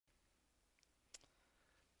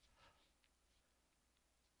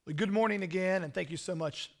Well, good morning again, and thank you so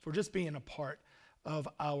much for just being a part of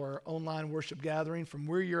our online worship gathering from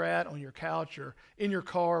where you're at, on your couch or in your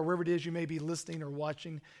car, or wherever it is you may be listening or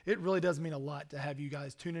watching. It really does mean a lot to have you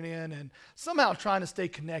guys tuning in and somehow trying to stay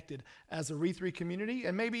connected as a Re3 community,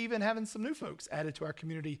 and maybe even having some new folks added to our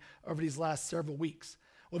community over these last several weeks.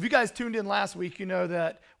 Well, if you guys tuned in last week, you know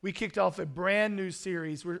that we kicked off a brand new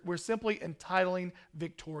series we're simply entitling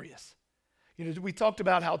Victorious. You know, we talked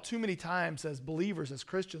about how too many times as believers, as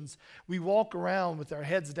Christians, we walk around with our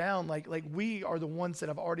heads down like we are the ones that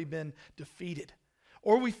have already been defeated.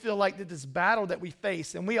 Or we feel like that this battle that we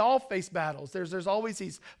face, and we all face battles. There's always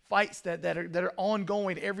these fights that are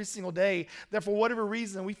ongoing every single day, that for whatever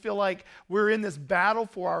reason we feel like we're in this battle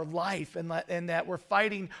for our life and that we're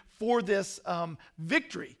fighting for this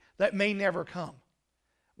victory that may never come.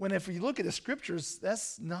 When if you look at the scriptures,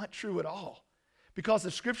 that's not true at all. Because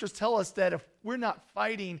the scriptures tell us that if we're not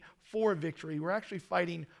fighting for a victory, we're actually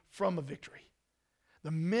fighting from a victory.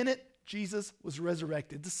 The minute Jesus was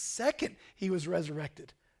resurrected, the second he was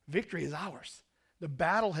resurrected, victory is ours. The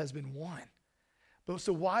battle has been won. But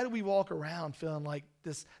so why do we walk around feeling like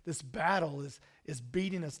this battle is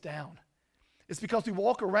beating us down? It's because we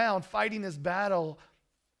walk around fighting this battle,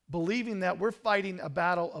 believing that we're fighting a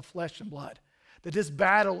battle of flesh and blood. That this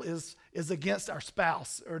battle is against our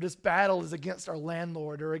spouse, or this battle is against our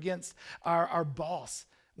landlord, or against our boss.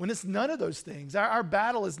 When it's none of those things. Our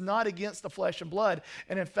battle is not against the flesh and blood.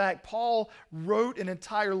 And in fact, Paul wrote an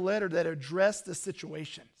entire letter that addressed the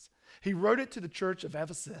situations. He wrote it to the church of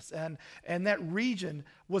Ephesus, and that region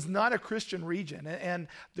was not a Christian region. And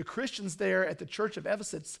the Christians there at the church of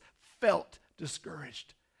Ephesus felt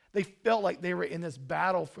discouraged. They felt like they were in this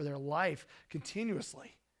battle for their life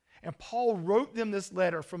continuously. And Paul wrote them this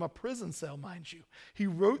letter from a prison cell, mind you. He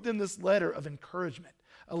wrote them this letter of encouragement,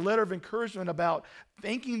 a letter of encouragement about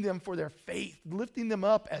thanking them for their faith, lifting them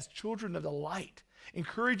up as children of the light,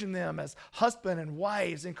 encouraging them as husband and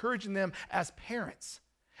wives, encouraging them as parents.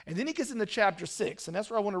 And then he gets into chapter 6, and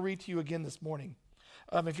that's where I want to read to you again this morning.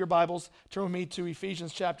 If your Bibles, turn with me to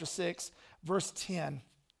Ephesians chapter 6, verse 10.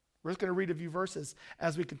 We're just going to read a few verses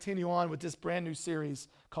as we continue on with this brand new series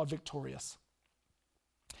called Victorious.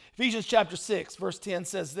 Ephesians chapter 6, verse 10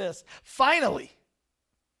 says this, Finally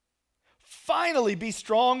be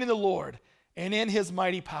strong in the Lord and in his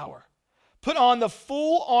mighty power. Put on the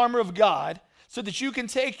full armor of God so that you can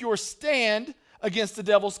take your stand against the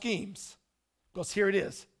devil's schemes. Because here it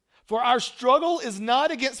is. For our struggle is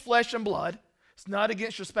not against flesh and blood. It's not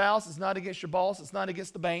against your spouse. It's not against your boss. It's not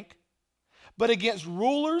against the bank. But against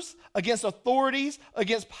rulers, against authorities,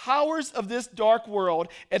 against powers of this dark world,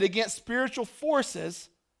 and against spiritual forces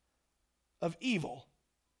of evil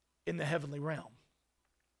in the heavenly realm.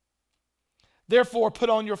 Therefore, put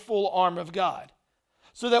on your full armor of God,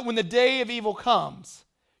 so that when the day of evil comes,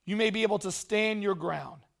 you may be able to stand your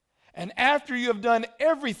ground. And after you have done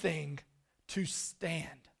everything, to stand.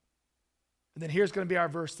 And then here's going to be our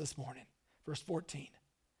verse this morning, verse 14.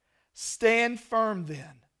 Stand firm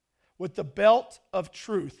then, with the belt of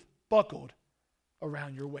truth buckled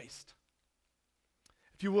around your waist.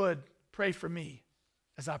 If you would, pray for me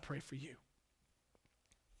as I pray for you.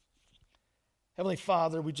 Heavenly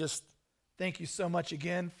Father, we just thank you so much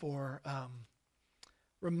again for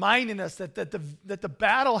reminding us that the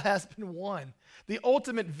battle has been won. The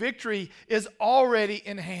ultimate victory is already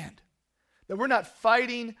in hand. That we're not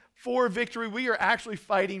fighting for victory, we are actually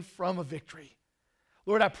fighting from a victory.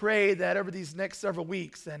 Lord, I pray that over these next several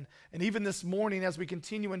weeks and even this morning as we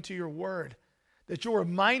continue into your word, that you'll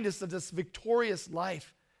remind us of this victorious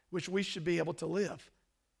life which we should be able to live.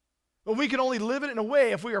 But we can only live it in a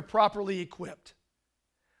way if we are properly equipped.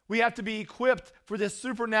 We have to be equipped for this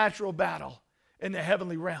supernatural battle in the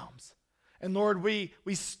heavenly realms. And Lord, we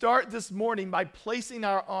start this morning by placing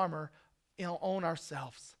our armor on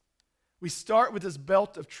ourselves. We start with this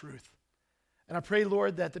belt of truth. And I pray,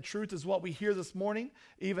 Lord, that the truth is what we hear this morning,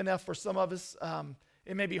 even if for some of us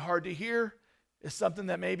it may be hard to hear. It's something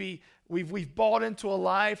that maybe we've bought into a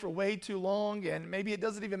lie for way too long, and maybe it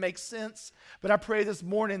doesn't even make sense. But I pray this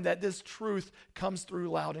morning that this truth comes through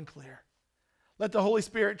loud and clear. Let the Holy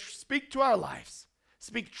Spirit speak to our lives,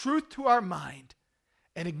 speak truth to our mind,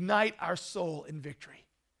 and ignite our soul in victory.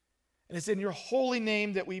 And it's in your holy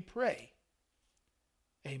name that we pray.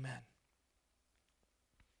 Amen.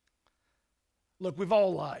 Look, we've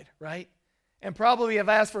all lied, right? And probably have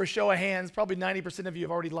asked for a show of hands. Probably 90% of you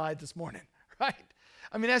have already lied this morning, right?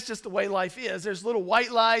 I mean, that's just the way life is. There's little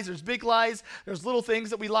white lies, there's big lies, there's little things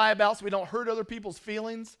that we lie about so we don't hurt other people's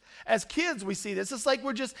feelings. As kids, we see this. It's like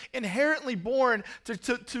we're just inherently born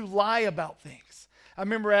to lie about things. I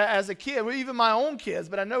remember as a kid, well, even my own kids,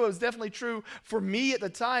 but I know it was definitely true for me at the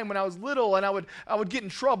time when I was little, and I would get in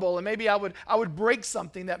trouble, and maybe I would break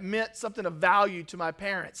something that meant something of value to my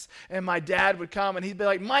parents. And my dad would come and he'd be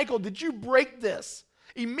like, Michael, did you break this?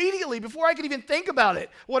 Immediately, before I could even think about it,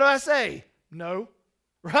 what do I say? No.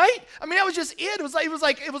 Right? I mean, that was just it. It was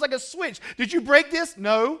like a switch. Did you break this?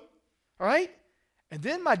 No. All right? And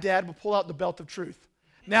then my dad would pull out the belt of truth.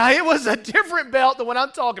 Now, it was a different belt than what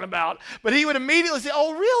I'm talking about, but he would immediately say,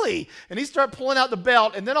 oh, really? And he'd start pulling out the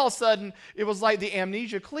belt, and then all of a sudden, it was like the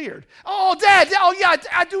amnesia cleared. Oh, Dad, oh, yeah,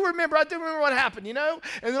 I do remember what happened, you know?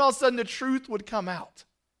 And then all of a sudden, the truth would come out.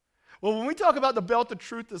 Well, when we talk about the belt of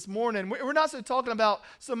truth this morning, we're not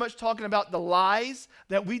so much talking about the lies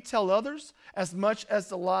that we tell others as much as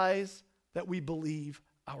the lies that we believe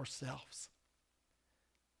ourselves.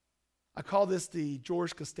 I call this the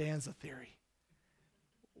George Costanza theory.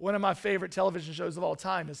 One of my favorite television shows of all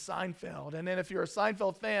time is Seinfeld. And then if you're a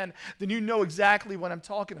Seinfeld fan, then you know exactly what I'm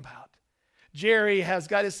talking about. Jerry has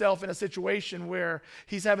got himself in a situation where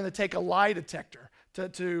he's having to take a lie detector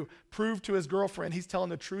to prove to his girlfriend he's telling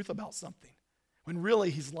the truth about something, when really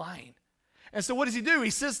he's lying. And so what does he do? He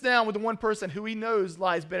sits down with the one person who he knows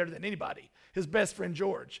lies better than anybody, his best friend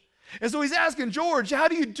George. And so he's asking George, how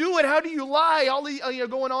do you do it? How do you lie? All the,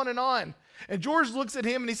 going on and on. And George looks at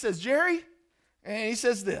him and he says, Jerry, and he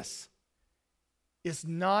says this, it's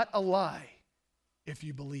not a lie if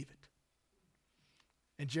you believe it.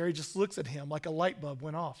 And Jerry just looks at him like a light bulb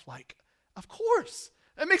went off, like, of course,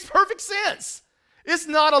 that makes perfect sense. It's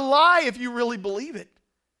not a lie if you really believe it.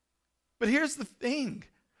 But here's the thing.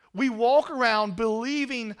 We walk around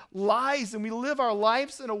believing lies and we live our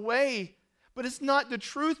lives in a way, but it's not the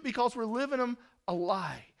truth because we're living them a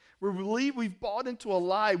lie. We've bought into a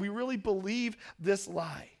lie. We really believe this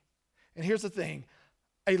lie. And here's the thing.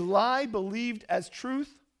 A lie believed as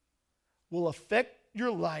truth will affect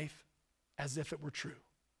your life as if it were true.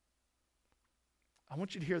 I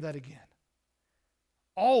want you to hear that again.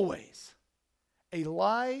 Always, a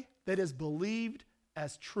lie that is believed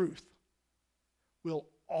as truth will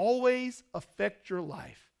always affect your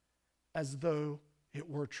life as though it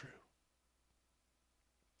were true.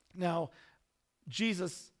 Now,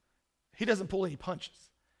 Jesus, he doesn't pull any punches.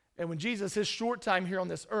 And when Jesus, his short time here on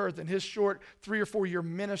this earth and his short 3 or 4 year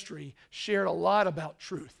ministry shared a lot about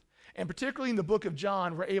truth. And particularly in the book of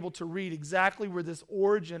John, we're able to read exactly where this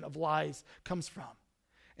origin of lies comes from.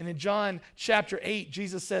 And in John chapter 8,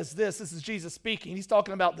 Jesus says this is Jesus speaking. He's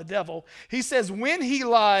talking about the devil. He says, when he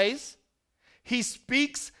lies, he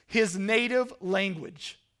speaks his native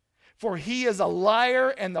language, for he is a liar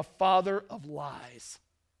and the father of lies.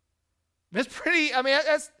 That's pretty,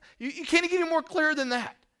 you can't get any more clear than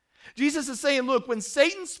that. Jesus is saying, look, when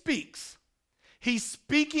Satan speaks, he's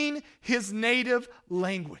speaking his native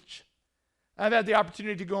language. I've had the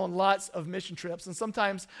opportunity to go on lots of mission trips, and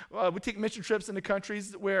sometimes we take mission trips into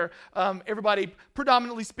countries where everybody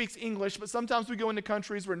predominantly speaks English, but sometimes we go into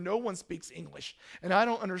countries where no one speaks English, and I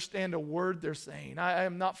don't understand a word they're saying. I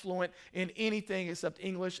am not fluent in anything except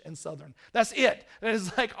English and Southern. That's it. That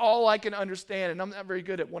is like all I can understand, and I'm not very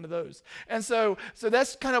good at one of those. And so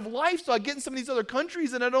that's kind of life. So I get in some of these other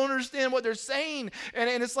countries, and I don't understand what they're saying,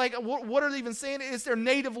 and it's like, what are they even saying? It's their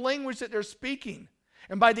native language that they're speaking.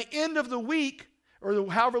 And by the end of the week,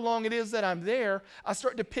 or however long it is that I'm there, I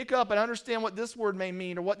start to pick up and understand what this word may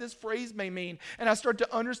mean or what this phrase may mean. And I start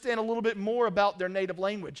to understand a little bit more about their native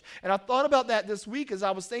language. And I thought about that this week as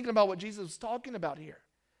I was thinking about what Jesus was talking about here.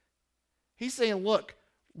 He's saying, look,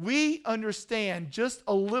 we understand just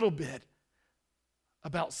a little bit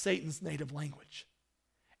about Satan's native language.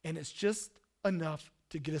 And it's just enough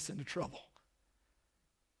to get us into trouble.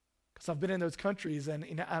 So I've been in those countries, and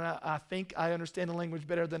I think I understand the language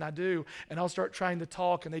better than I do, and I'll start trying to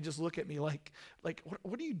talk, and they just look at me like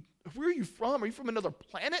what are you? Where are you from? Are you from another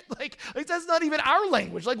planet? Like that's not even our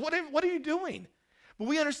language. Like what are you doing? But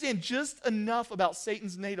we understand just enough about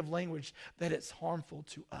Satan's native language that it's harmful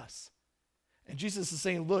to us. And Jesus is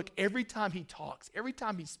saying, look, every time he talks, every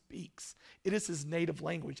time he speaks, it is his native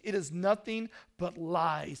language. It is nothing but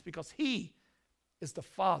lies because he is the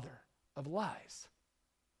father of lies.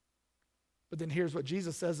 But then here's what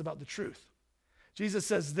Jesus says about the truth. Jesus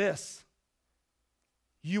says this,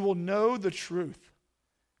 you will know the truth,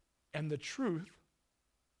 and the truth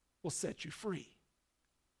will set you free.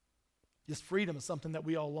 This freedom is something that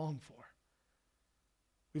we all long for.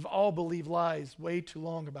 We've all believed lies way too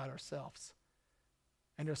long about ourselves.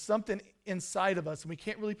 And there's something inside of us, and we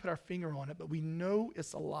can't really put our finger on it, but we know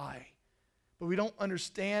it's a lie. But we don't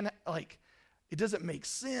understand, it doesn't make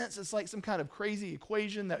sense. It's like some kind of crazy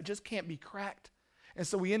equation that just can't be cracked. And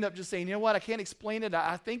so we end up just saying, you know what, I can't explain it.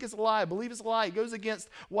 I think it's a lie. I believe it's a lie. It goes against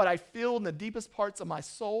what I feel in the deepest parts of my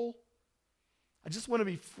soul. I just want to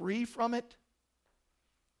be free from it,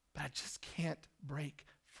 but I just can't break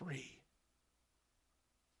free.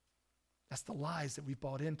 That's the lies that we've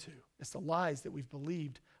bought into. It's the lies that we've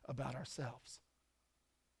believed about ourselves.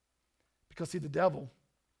 Because see, the devil,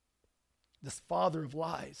 this father of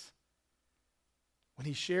lies, when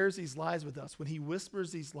he shares these lies with us, when he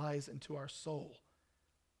whispers these lies into our soul,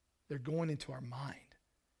 they're going into our mind.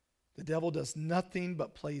 The devil does nothing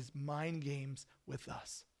but plays mind games with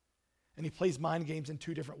us. And he plays mind games in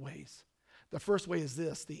two different ways. The first way is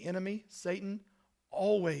this: the enemy, Satan,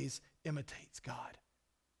 always imitates God.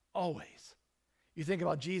 Always. You think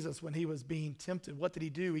about Jesus when he was being tempted. What did he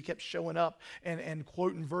do? He kept showing up and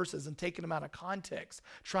quoting verses and taking them out of context,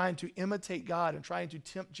 trying to imitate God and trying to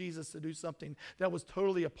tempt Jesus to do something that was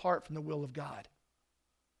totally apart from the will of God.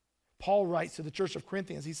 Paul writes to the church of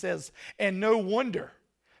Corinthians, he says, "And no wonder,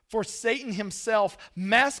 for Satan himself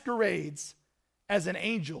masquerades as an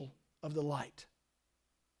angel of the light."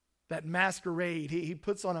 That masquerade, he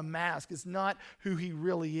puts on a mask. It's not who he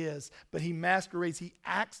really is, but he masquerades. He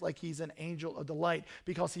acts like he's an angel of the light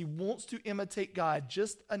because he wants to imitate God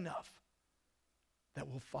just enough that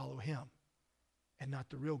we'll follow him and not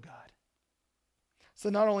the real God. So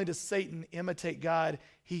not only does Satan imitate God,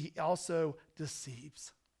 he also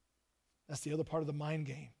deceives. That's the other part of the mind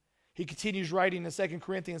game. He continues writing in 2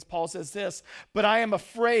 Corinthians, Paul says this, "But I am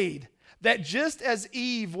afraid that just as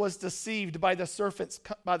Eve was deceived by the serpent's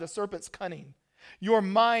cunning, your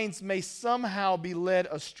minds may somehow be led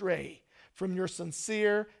astray from your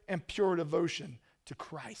sincere and pure devotion to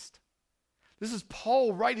Christ." This is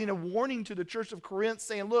Paul writing a warning to the church of Corinth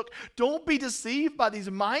saying, look, don't be deceived by these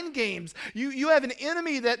mind games. You have an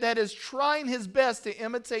enemy that is trying his best to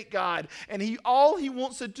imitate God, and all he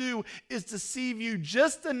wants to do is deceive you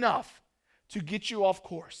just enough to get you off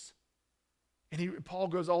course. And Paul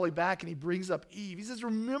goes all the way back and he brings up Eve. He says,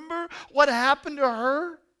 remember what happened to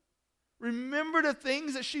her? Remember the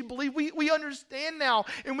things that she believed. We understand now,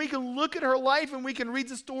 and we can look at her life and we can read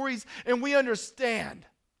the stories and we understand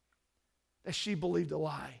that she believed a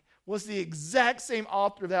lie. Was the exact same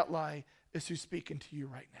author of that lie as who's speaking to you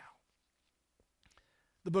right now.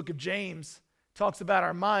 The book of James talks about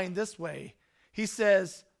our mind this way. He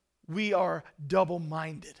says we are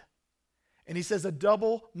double-minded. And he says a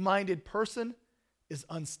double-minded person is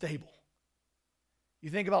unstable. You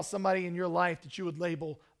think about somebody in your life that you would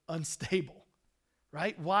label unstable,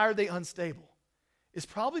 right? Why are they unstable? It's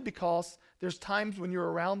probably because there's times when you're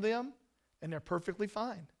around them and they're perfectly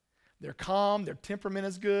fine. They're calm, their temperament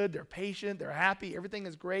is good, they're patient, they're happy, everything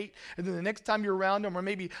is great. And then the next time you're around them, or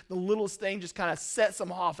maybe the littlest thing just kind of sets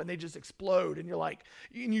them off and they just explode. And you're like,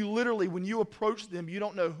 and you literally, when you approach them, you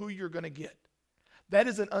don't know who you're going to get. That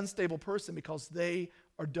is an unstable person because they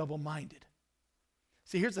are double-minded.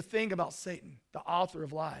 See, here's the thing about Satan, the author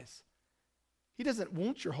of lies. He doesn't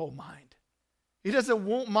want your whole mind. He doesn't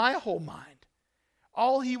want my whole mind.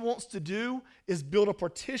 All he wants to do is build a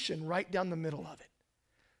partition right down the middle of it.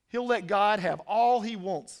 He'll let God have all he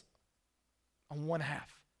wants on one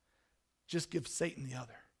half. Just give Satan the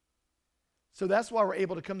other. So that's why we're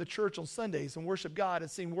able to come to church on Sundays and worship God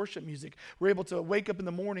and sing worship music. We're able to wake up in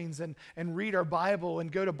the mornings and read our Bible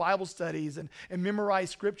and go to Bible studies and memorize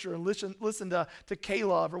scripture and listen to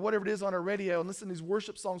K-Love or whatever it is on our radio and listen to these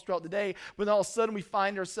worship songs throughout the day. But then all of a sudden we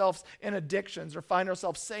find ourselves in addictions or find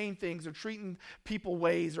ourselves saying things or treating people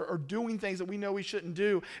ways or doing things that we know we shouldn't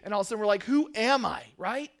do. And all of a sudden we're like, who am I,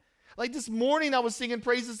 right? Like this morning I was singing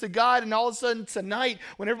praises to God, and all of a sudden tonight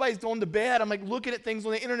when everybody's going to bed, I'm like looking at things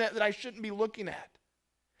on the internet that I shouldn't be looking at.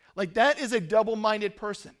 Like that is a double-minded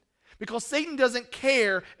person because Satan doesn't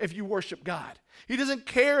care if you worship God. He doesn't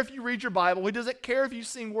care if you read your Bible. He doesn't care if you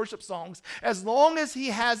sing worship songs as long as he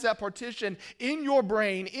has that partition in your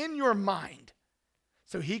brain, in your mind,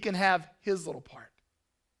 so he can have his little part.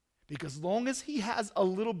 Because as long as he has a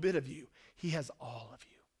little bit of you, he has all of you.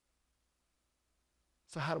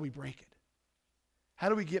 So how do we break it? How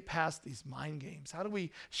do we get past these mind games? How do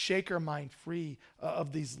we shake our mind free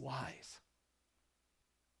of these lies?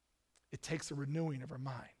 It takes a renewing of our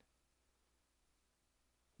mind.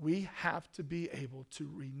 We have to be able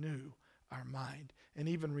to renew our mind and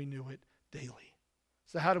even renew it daily.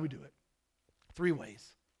 So how do we do it? 3 ways.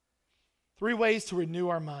 3 ways to renew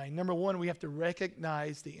our mind. Number 1, we have to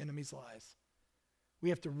recognize the enemy's lies. We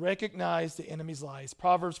have to recognize the enemy's lies.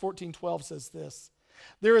 Proverbs 14:12 says this,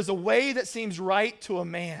 "There is a way that seems right to a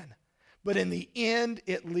man, but in the end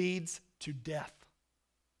it leads to death."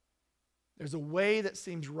 There's a way that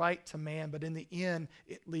seems right to man, but in the end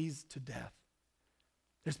it leads to death.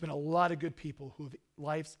 There's been a lot of good people whose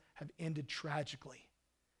lives have ended tragically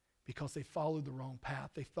because they followed the wrong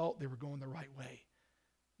path. They thought they were going the right way.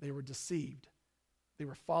 They were deceived. They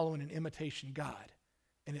were following an imitation God,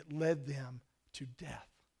 and it led them to death.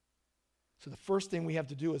 So the first thing we have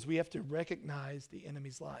to do is we have to recognize the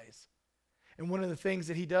enemy's lies. And one of the things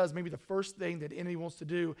that he does, maybe the first thing that the enemy wants to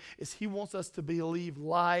do, is he wants us to believe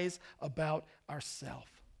lies about ourselves.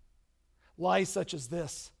 Lies such as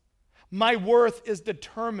this: my worth is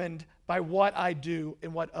determined by what I do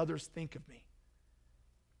and what others think of me.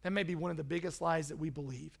 That may be one of the biggest lies that we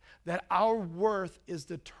believe, that our worth is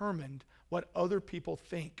determined what other people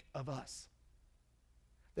think of us.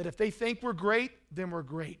 That if they think we're great, then we're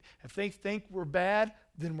great. If they think we're bad,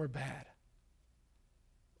 then we're bad.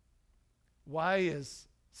 Why is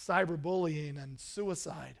cyberbullying and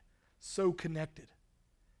suicide so connected?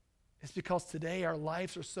 It's because today our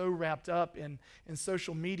lives are so wrapped up in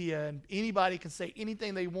social media, and anybody can say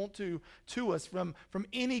anything they want to us from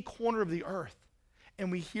any corner of the earth. And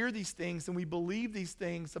we hear these things and we believe these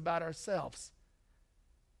things about ourselves.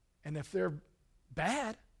 And if they're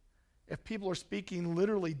bad, if people are speaking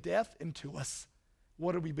literally death into us,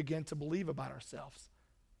 what do we begin to believe about ourselves?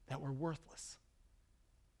 That we're worthless.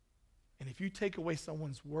 And if you take away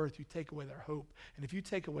someone's worth, you take away their hope. And if you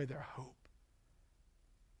take away their hope,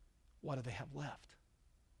 what do they have left?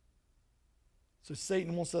 So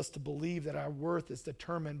Satan wants us to believe that our worth is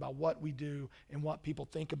determined by what we do and what people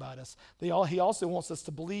think about us. He also wants us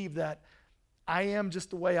to believe that I am just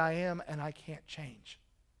the way I am and I can't change.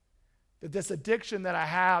 That this addiction that I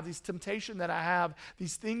have, this temptation that I have,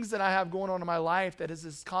 these things that I have going on in my life, that is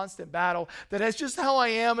this constant battle, that that's just how I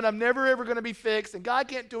am and I'm never ever going to be fixed and God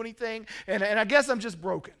can't do anything and I guess I'm just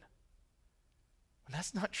broken. And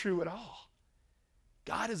that's not true at all.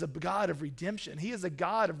 God is a God of redemption. He is a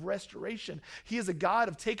God of restoration. He is a God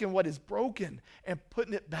of taking what is broken and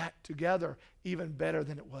putting it back together even better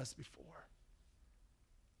than it was before.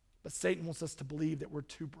 But Satan wants us to believe that we're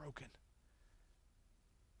too broken.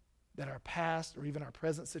 That our past or even our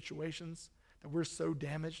present situations, that we're so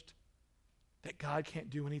damaged that God can't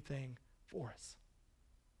do anything for us.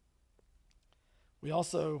 We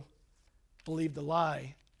also believe the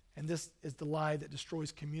lie, and this is the lie that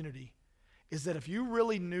destroys community, is that if you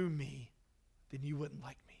really knew me, then you wouldn't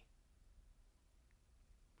like me.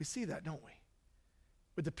 We see that, don't we?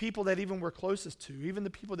 With the people that even we're closest to, even the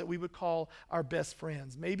people that we would call our best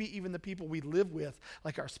friends, maybe even the people we live with,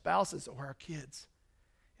 like our spouses or our kids.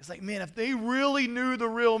 It's like, man, if they really knew the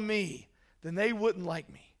real me, then they wouldn't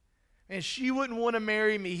like me. And she wouldn't want to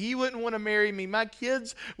marry me. He wouldn't want to marry me. My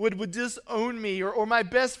kids would disown me, or my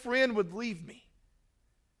best friend would leave me.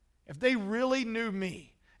 If they really knew me.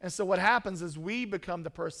 And so what happens is we become the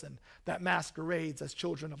person that masquerades as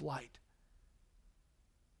children of light.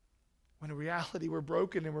 When in reality we're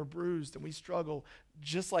broken and we're bruised and we struggle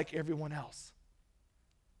just like everyone else.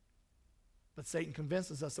 But Satan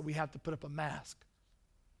convinces us that we have to put up a mask.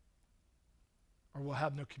 Or we'll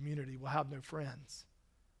have no community, we'll have no friends.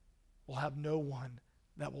 We'll have no one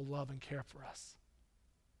that will love and care for us.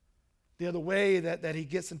 The other way that he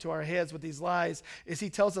gets into our heads with these lies is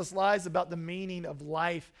he tells us lies about the meaning of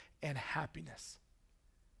life and happiness.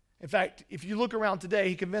 In fact, if you look around today,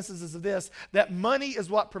 he convinces us of this, that money is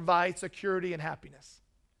what provides security and happiness.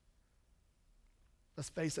 Let's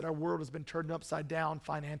face it, our world has been turned upside down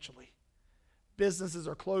financially. Businesses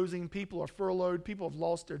are closing, people are furloughed, people have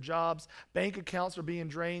lost their jobs, bank accounts are being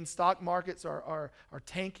drained, stock markets are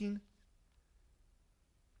tanking.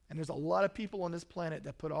 And there's a lot of people on this planet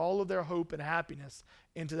that put all of their hope and happiness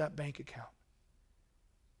into that bank account.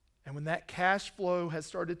 And when that cash flow has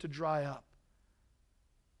started to dry up,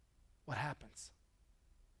 what happens?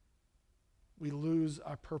 We lose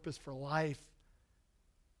our purpose for life,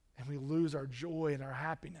 and we lose our joy and our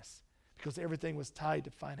happiness because everything was tied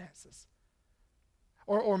to finances.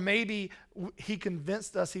 Or maybe he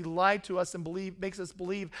convinced us, he lied to us and makes us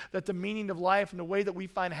believe that the meaning of life and the way that we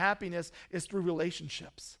find happiness is through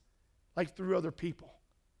relationships, like through other people.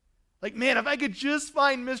 Like, man, if I could just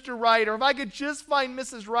find Mr. Right, or if I could just find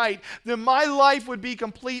Mrs. Right, then my life would be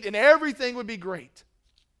complete and everything would be great.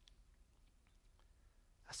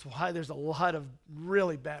 That's why there's a lot of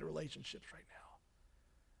really bad relationships right now.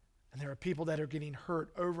 And there are people that are getting hurt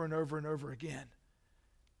over and over and over again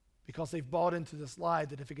because they've bought into this lie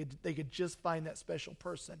that if they could just find that special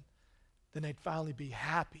person, then they'd finally be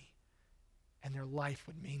happy and their life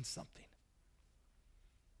would mean something.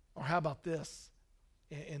 Or how about this,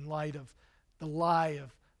 in light of the lie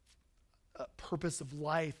of purpose of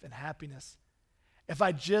life and happiness? If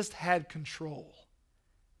I just had control,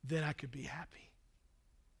 then I could be happy.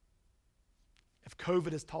 If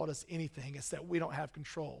COVID has taught us anything, it's that we don't have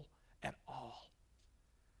control at all.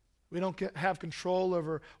 We don't have control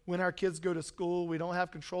over when our kids go to school. We don't have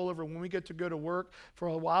control over when we get to go to work. For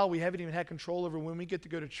a while, we haven't even had control over when we get to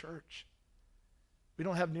go to church. We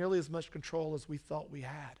don't have nearly as much control as we thought we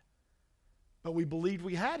had. But we believed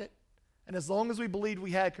we had it. And as long as we believed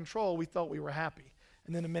we had control, we thought we were happy.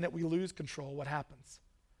 And then the minute we lose control, what happens?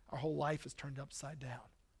 Our whole life is turned upside down.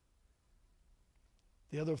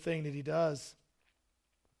 The other thing that he does,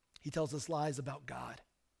 he tells us lies about God.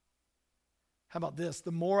 How about this?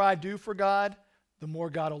 The more I do for God, the more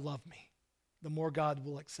God will love me. The more God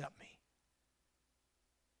will accept me.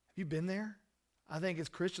 Have you been there? I think as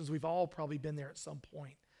Christians, we've all probably been there at some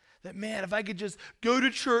point. That, man, if I could just go to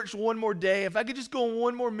church one more day, if I could just go on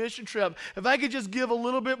one more mission trip, if I could just give a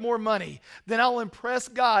little bit more money, then I'll impress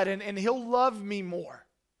God and he'll love me more.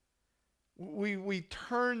 We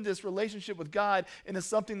turn this relationship with God into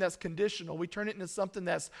something that's conditional. We turn it into something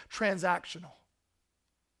that's transactional.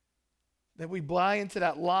 That we buy into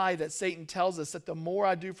that lie that Satan tells us that the more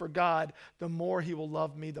I do for God, the more he will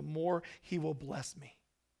love me, the more he will bless me.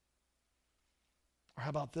 Or how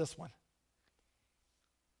about this one?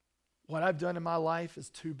 What I've done in my life is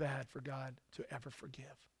too bad for God to ever forgive.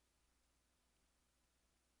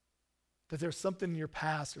 That there's something in your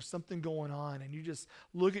past or something going on, and you just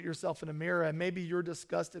look at yourself in a mirror, and maybe you're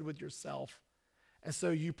disgusted with yourself, and so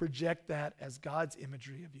you project that as God's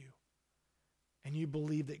imagery of you. And you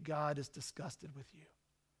believe that God is disgusted with you,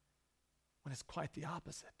 when it's quite the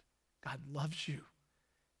opposite. God loves you.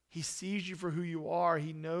 He sees you for who you are.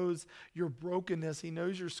 He knows your brokenness. He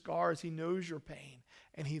knows your scars. He knows your pain.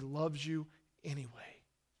 And he loves you anyway.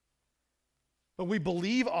 But we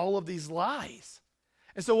believe all of these lies.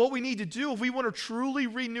 And so what we need to do if we want to truly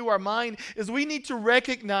renew our mind is we need to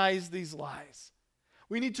recognize these lies.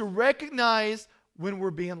 We need to recognize when we're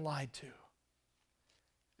being lied to.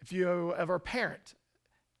 If you ever a parent,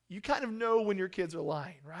 you kind of know when your kids are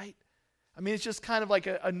lying, right? I mean, it's just kind of like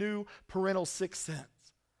a new parental sixth sense.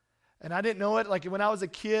 And I didn't know it. Like when I was a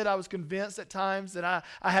kid, I was convinced at times that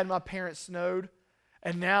I had my parents snowed.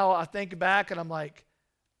 And now I think back and I'm like,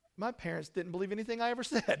 my parents didn't believe anything I ever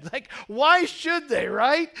said. Like, why should they,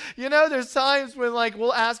 right? You know, there's times when like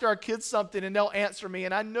we'll ask our kids something and they'll answer me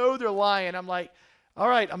and I know they're lying. I'm like, all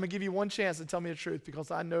right, I'm going to give you one chance to tell me the truth because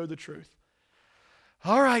I know the truth.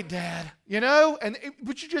 All right, Dad, you know,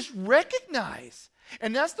 but you just recognize.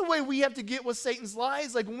 And that's the way we have to get with Satan's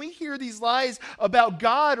lies. Like when we hear these lies about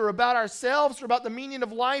God or about ourselves or about the meaning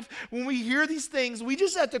of life, when we hear these things, we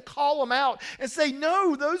just have to call them out and say,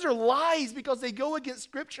 no, those are lies because they go against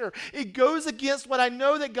Scripture. It goes against what I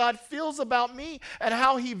know that God feels about me and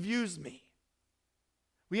how he views me.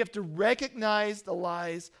 We have to recognize the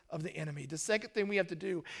lies of the enemy. The second thing we have to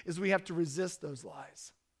do is we have to resist those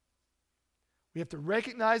lies. We have to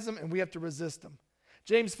recognize them and we have to resist them.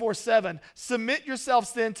 James 4:7, submit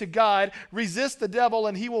yourselves then to God, resist the devil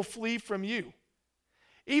and he will flee from you.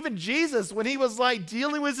 Even Jesus, when he was like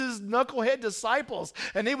dealing with his knucklehead disciples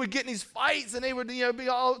and they would get in these fights and they would, be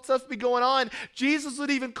all stuff be going on, Jesus would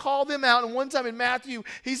even call them out. And one time in Matthew,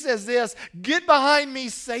 he says this, get behind me,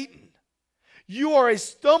 Satan. You are a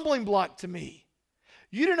stumbling block to me.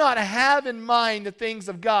 You do not have in mind the things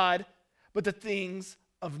of God, but the things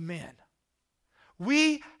of men.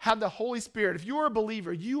 We have the Holy Spirit. If you're a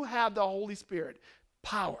believer, you have the Holy Spirit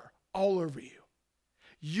power all over you.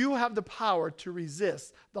 You have the power to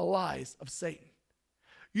resist the lies of Satan.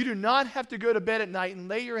 You do not have to go to bed at night and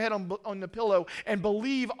lay your head on the pillow and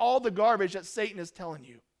believe all the garbage that Satan is telling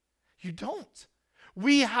you. You don't.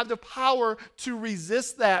 We have the power to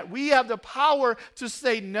resist that. We have the power to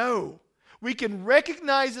say no. We can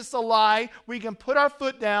recognize it's a lie. We can put our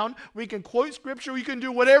foot down. We can quote Scripture. We can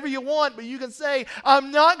do whatever you want, but you can say, I'm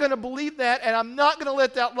not going to believe that, and I'm not going to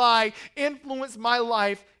let that lie influence my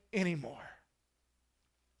life anymore.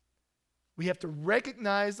 We have to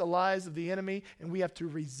recognize the lies of the enemy, and we have to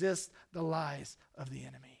resist the lies of the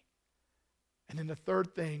enemy. And then the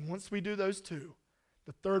third thing, once we do those two,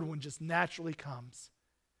 the third one just naturally comes.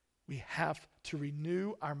 We have to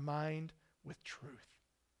renew our mind with truth.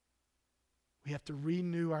 We have to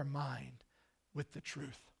renew our mind with the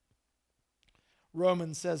truth.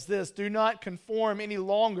 Romans says this, do not conform any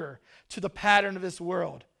longer to the pattern of this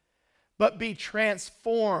world, but be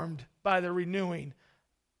transformed by the renewing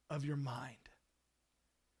of your mind.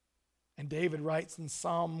 And David writes in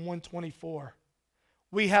Psalm 124,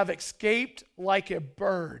 we have escaped like a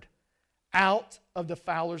bird out of the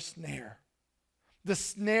fowler's snare. The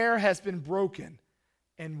snare has been broken,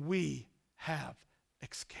 and we have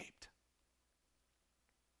escaped.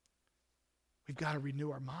 We've got to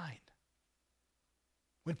renew our mind.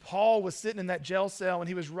 When Paul was sitting in that jail cell and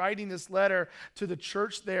he was writing this letter to the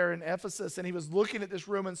church there in Ephesus, and he was looking at this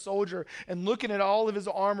Roman soldier and looking at all of his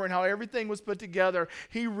armor and how everything was put together,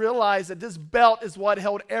 he realized that this belt is what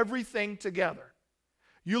held everything together.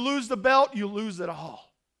 You lose the belt, you lose it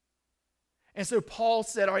all. And so Paul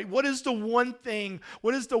said, all right, what is the one thing,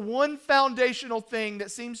 what is the one foundational thing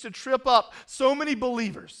that seems to trip up so many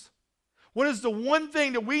believers? What is the one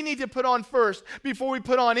thing that we need to put on first before we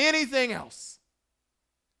put on anything else?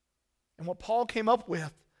 And what Paul came up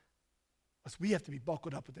with was we have to be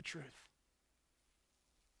buckled up with the truth.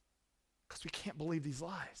 Because we can't believe these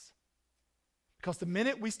lies. Because the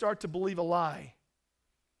minute we start to believe a lie,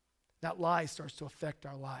 that lie starts to affect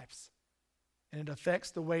our lives. And it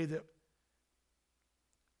affects the way that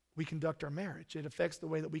we conduct our marriage. It affects the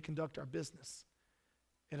way that we conduct our business.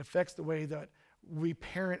 It affects the way that we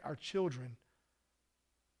parent our children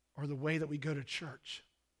or the way that we go to church.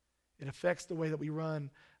 It affects the way that we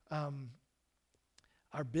run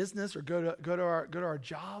our business or go to our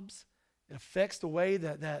jobs. It affects the way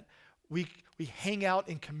that we hang out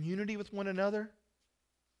in community with one another.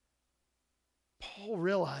 Paul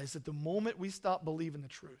realized that the moment we stop believing the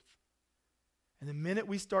truth, and the minute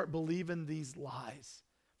we start believing these lies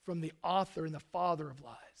from the author and the father of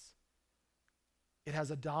lies, it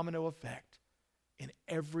has a domino effect in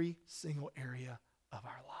every single area of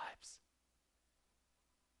our lives.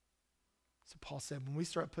 So Paul said, when we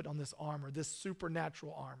start putting on this armor, this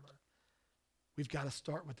supernatural armor, we've got to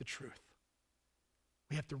start with the truth.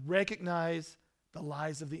 We have to recognize the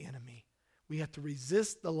lies of the enemy. We have to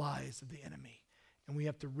resist the lies of the enemy. And we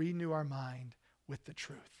have to renew our mind with the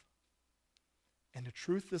truth. And the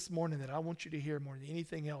truth this morning that I want you to hear more than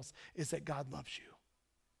anything else is that God loves you.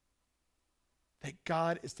 That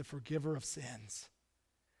God is the forgiver of sins.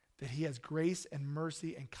 That he has grace and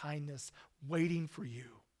mercy and kindness waiting for you.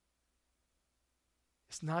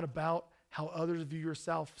 It's not about how others view your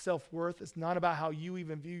self-worth. It's not about how you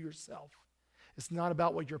even view yourself. It's not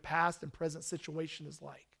about what your past and present situation is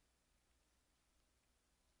like.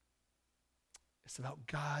 It's about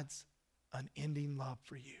God's unending love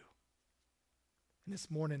for you. And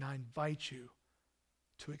this morning I invite you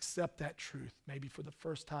to accept that truth, maybe for the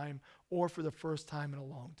first time or for the first time in a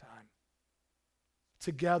long time.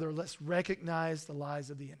 Together, let's recognize the lies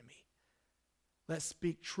of the enemy. Let's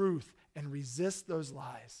speak truth and resist those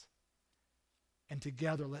lies. And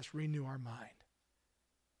together, let's renew our mind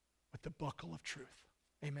with the buckle of truth.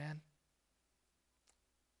 Amen.